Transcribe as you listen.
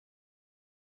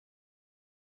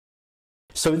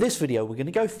So in this video we're going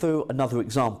to go through another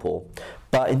example,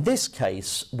 but in this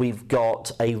case we've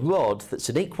got a rod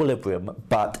that's in equilibrium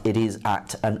but it is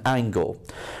at an angle.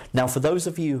 Now for those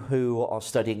of you who are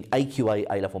studying AQA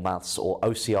A-level maths or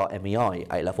OCR MEI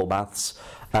A-level maths,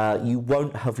 you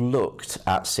won't have looked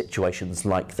at situations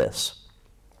like this.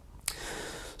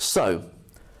 So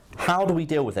how do we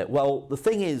deal with it? Well, the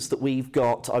thing is that we've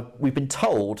been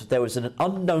told there is an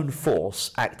unknown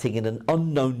force acting in an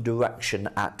unknown direction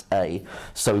at A.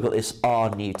 So we've got this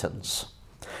R newtons.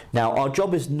 Now our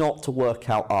job is not to work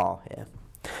out R here,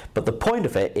 but the point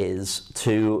of it is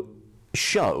to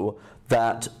show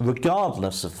that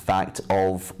regardless of the fact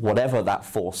of whatever that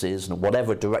force is and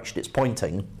whatever direction it's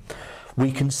pointing,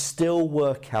 we can still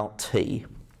work out T.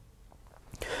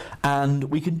 And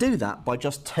we can do that by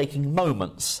just taking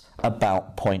moments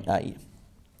about point A.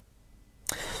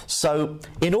 So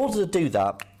in order to do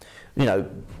that,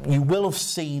 you will have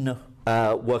seen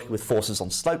working with forces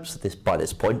on slopes by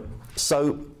this point.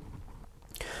 So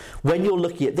when you're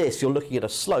looking at this, you're looking at a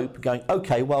slope going,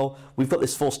 okay, well, we've got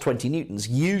this force 20 newtons.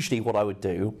 Usually what I would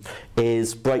do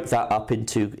is break that up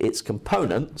into its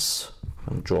components.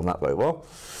 I'm drawing that very well.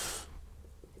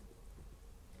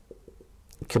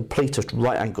 Complete a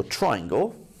right angled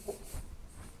triangle,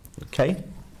 okay,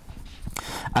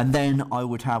 and then I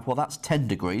would have, well, that's 10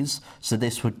 degrees, so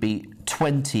this would be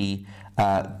 20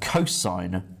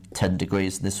 cosine 10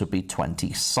 degrees, and this would be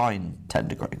 20 sine 10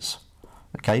 degrees,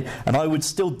 okay, and I would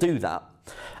still do that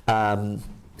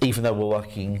even though we're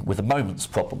working with a moments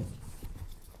problem.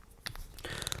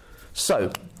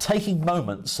 So taking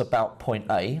moments about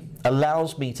point A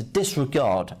allows me to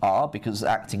disregard R because it's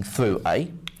acting through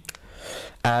A,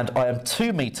 and I am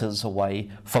 2 meters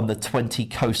away from the 20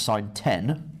 cosine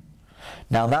 10.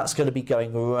 Now that's going to be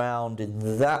going around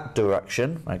in that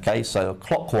direction, okay, so a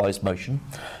clockwise motion.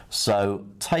 So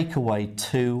take away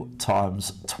 2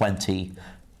 times 20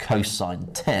 cosine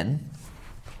 10,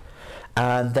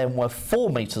 and then we're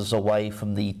 4 meters away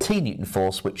from the T Newton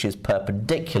force, which is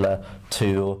perpendicular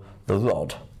to the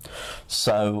rod.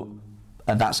 So,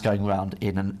 and that's going around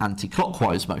in an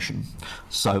anti-clockwise motion.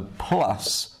 So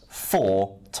plus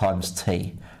 4 times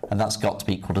T, and that's got to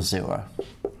be equal to 0.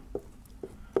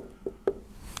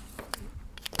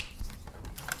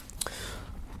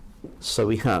 So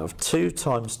we have 2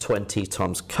 times 20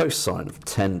 times cosine of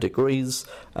 10 degrees,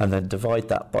 and then divide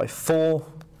that by 4,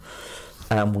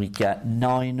 and we get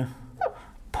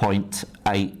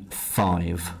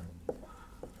 9.85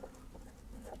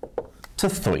 to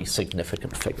 3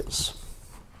 significant figures.